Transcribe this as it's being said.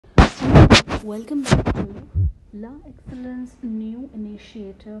Welcome back to La Excellence new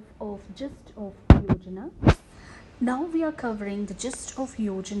initiative of Gist of Yojana. Now we are covering the Gist of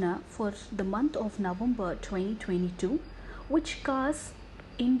Yojana for the month of November 2022, which covers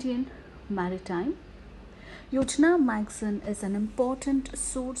Indian maritime. Yojana magazine is an important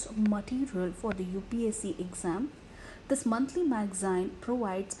source of material for the UPSC exam. This monthly magazine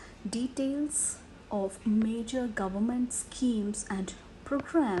provides details of major government schemes and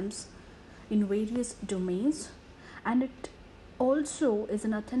programs in various domains, and it also is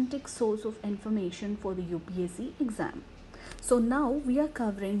an authentic source of information for the UPSC exam. So now we are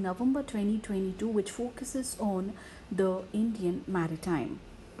covering November 2022, which focuses on the Indian maritime.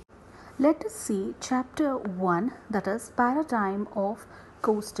 Let us see Chapter 1, that is Paradigm of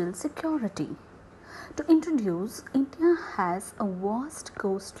Coastal Security. To introduce, India has a vast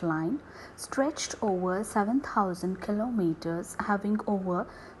coastline stretched over 7,000 kilometers, having over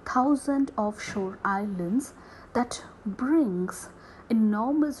 1,000 offshore islands that brings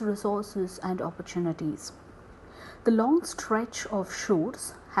enormous resources and opportunities. The long stretch of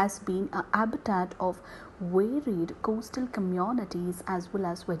shores has been a habitat of varied coastal communities as well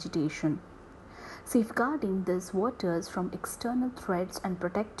as vegetation. Safeguarding these waters from external threats and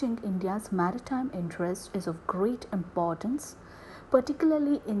protecting India's maritime interests is of great importance,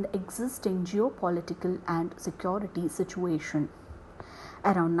 particularly in the existing geopolitical and security situation.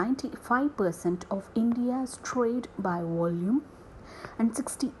 Around 95% of India's trade by volume and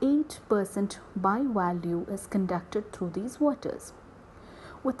 68% by value is conducted through these waters,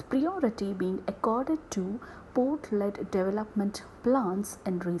 with priority being accorded to port-led development plans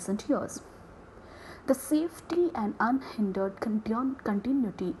in recent years. The safety and unhindered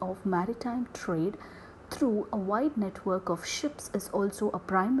continuity of maritime trade through a wide network of ships is also a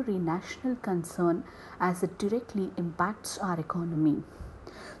primary national concern, as it directly impacts our economy.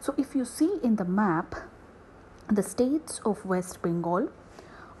 So if you see in the map, the states of West Bengal,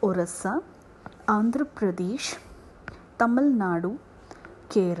 Orissa, Andhra Pradesh, Tamil Nadu,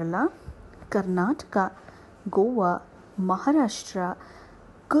 Kerala, Karnataka, Goa, Maharashtra,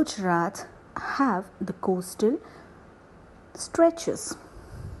 Gujarat have the coastal stretches.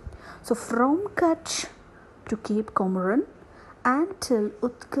 So from Kutch to Cape Comorin and till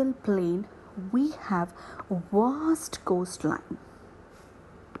Utkal Plain, we have a vast coastline.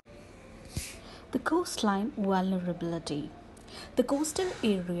 The coastline vulnerability. The coastal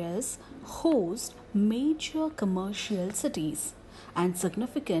areas host major commercial cities and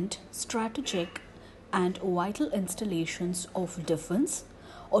significant strategic and vital installations of defense,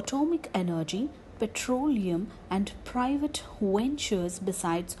 atomic energy, petroleum, and private ventures,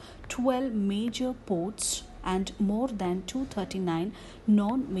 besides 12 major ports and more than 239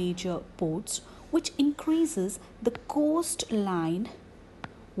 non-major ports, which increases the coastline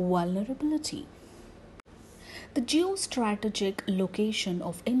vulnerability. The geostrategic location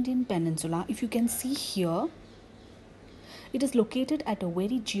of Indian Peninsula, if you can see here, it is located at a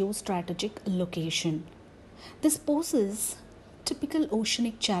very geostrategic location. This poses typical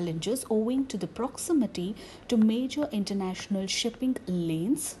oceanic challenges owing to the proximity to major international shipping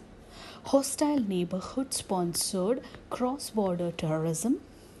lanes, hostile neighborhood sponsored cross-border terrorism,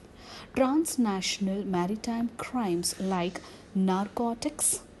 transnational maritime crimes like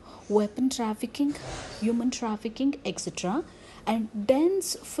narcotics, weapon trafficking, human trafficking, etc., and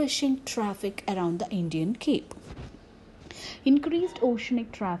dense fishing traffic around the Indian Cape. Increased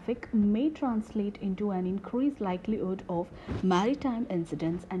oceanic traffic may translate into an increased likelihood of maritime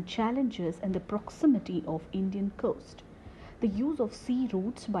incidents and challenges in the proximity of Indian coast. The use of sea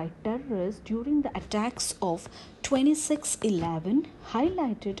routes by terrorists during the attacks of 26/11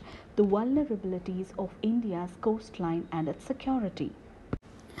 highlighted the vulnerabilities of India's coastline and its security.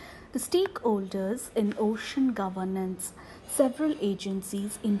 The stakeholders in ocean governance, several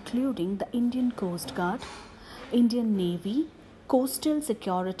agencies including the Indian Coast Guard, Indian Navy, Coastal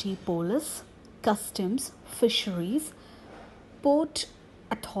Security Police, Customs, Fisheries, Port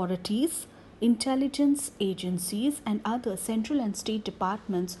Authorities, intelligence agencies, and other central and state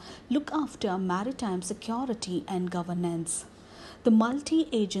departments look after maritime security and governance. The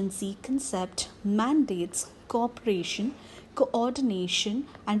multi-agency concept mandates cooperation, coordination,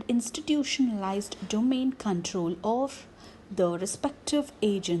 and institutionalized domain control of the respective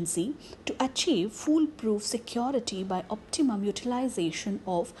agency to achieve foolproof security by optimum utilization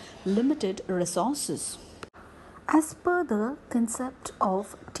of limited resources. As per the concept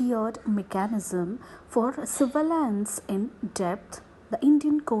of tiered mechanism for surveillance in depth, the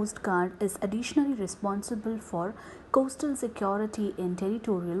Indian Coast Guard is additionally responsible for coastal security in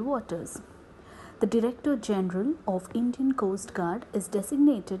territorial waters. The Director General of Indian Coast Guard is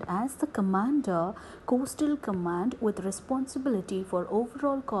designated as the Commander, Coastal Command, with responsibility for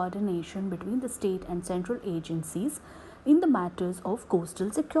overall coordination between the state and central agencies in the matters of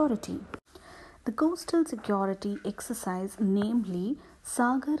coastal security. The coastal security exercise, namely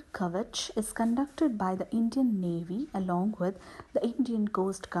Sagar Kavach, is conducted by the Indian Navy along with the Indian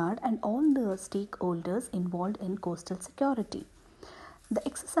Coast Guard and all the stakeholders involved in coastal security. The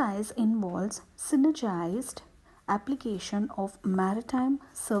exercise involves synergized application of maritime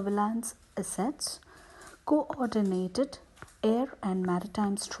surveillance assets, coordinated air and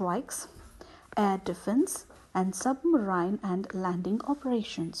maritime strikes, air defense, and submarine and landing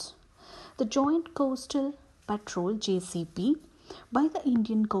operations. The Joint Coastal Patrol (JCP) by the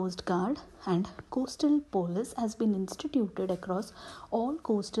Indian Coast Guard and Coastal Police has been instituted across all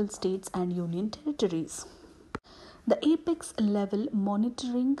coastal states and union territories. The apex level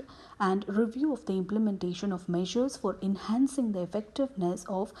monitoring and review of the implementation of measures for enhancing the effectiveness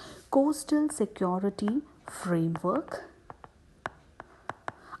of coastal security framework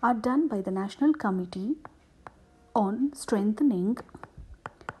are done by the National Committee on Strengthening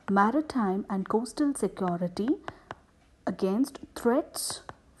Maritime and Coastal Security against Threats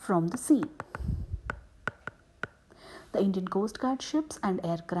from the Sea. The Indian Coast Guard ships and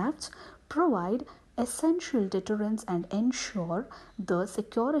aircrafts provide essential deterrence and ensure the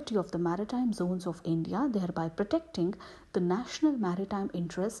security of the maritime zones of India, thereby protecting the national maritime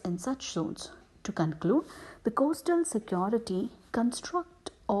interests in such zones. To conclude, the coastal security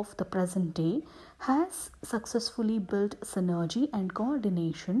construct of the present day has successfully built synergy and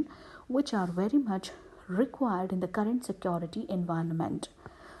coordination, which are very much required in the current security environment.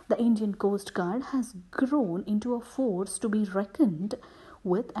 The Indian Coast Guard has grown into a force to be reckoned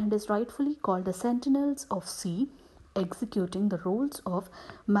with and is rightfully called the Sentinels of Sea, executing the roles of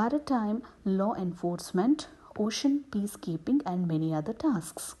maritime law enforcement, ocean peacekeeping, and many other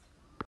tasks.